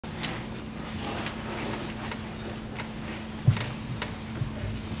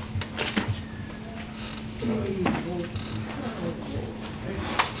Please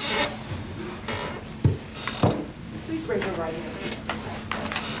raise your right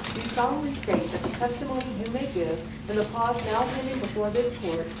hand. Do solemnly state that the testimony you may give in the cause now pending before this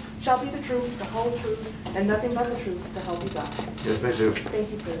court shall be the truth, the whole truth, and nothing but the truth, so help you God? Yes, I do.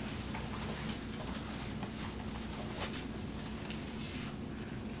 Thank you, sir.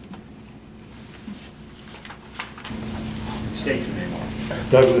 State your name.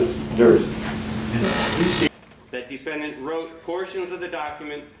 Douglas Durst. That defendant wrote portions of the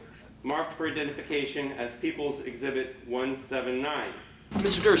document marked for identification as People's Exhibit 179.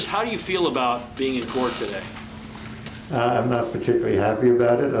 Mr. Durst, how do you feel about being in court today? I'm not particularly happy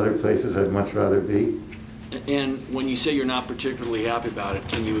about it. Other places I'd much rather be. And when you say you're not particularly happy about it,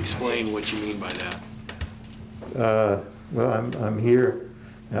 can you explain what you mean by that? Well, I'm here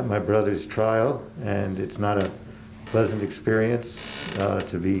at my brother's trial, and it's not a pleasant experience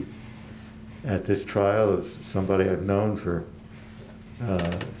to be at this trial of somebody I've known for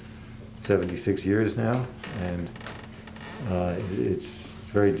 76 years now, and it's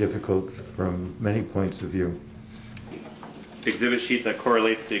very difficult from many points of view. Exhibit sheet that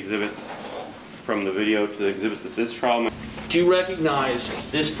correlates the exhibits from the video to the exhibits at this trial. Do you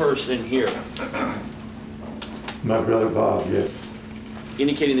recognize this person here? My brother Bob, yes.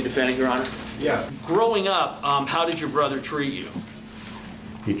 Indicating the defendant, Your Honor? Yeah. Growing up, how did your brother treat you?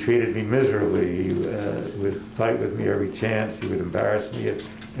 He treated me miserably. He would fight with me every chance. He would embarrass me at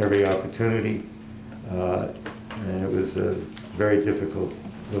every opportunity. And it was a very difficult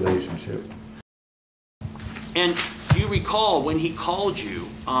relationship. And do you recall when he called you,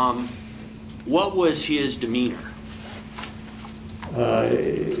 what was his demeanor?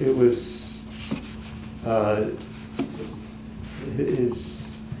 It was his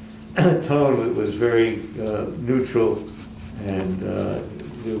tone. It was very neutral, and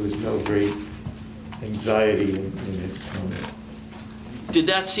there was no great anxiety in his tone. Did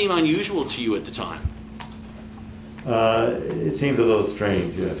that seem unusual to you at the time? It seemed a little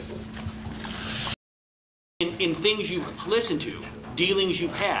strange, yes. In things you've listened to, dealings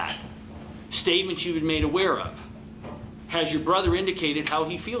you've had, statements you've been made aware of, has your brother indicated how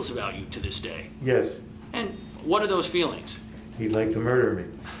he feels about you to this day? Yes. And what are those feelings? He'd like to murder me.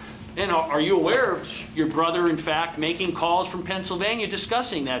 And are you aware of your brother, in fact, making calls from Pennsylvania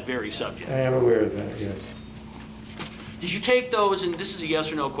discussing that very subject? I am aware of that, yes. Did you take those, and this is a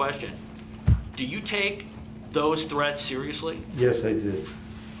yes or no question, do you take those threats seriously? Yes, I did.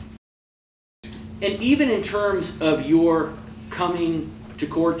 And even in terms of your coming to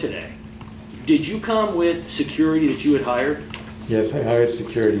court today, did you come with security that you had hired? Yes, I hired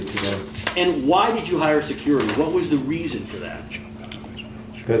security today. And why did you hire security? What was the reason for that?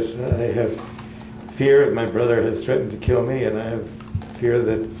 Because I have fear that my brother has threatened to kill me, and I have fear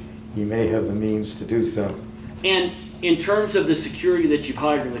that he may have the means to do so. And in terms of the security that you've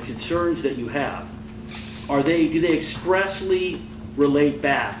hired and the concerns that you have, do they expressly relate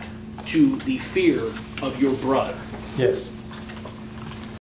back to the fear of your brother? Yes.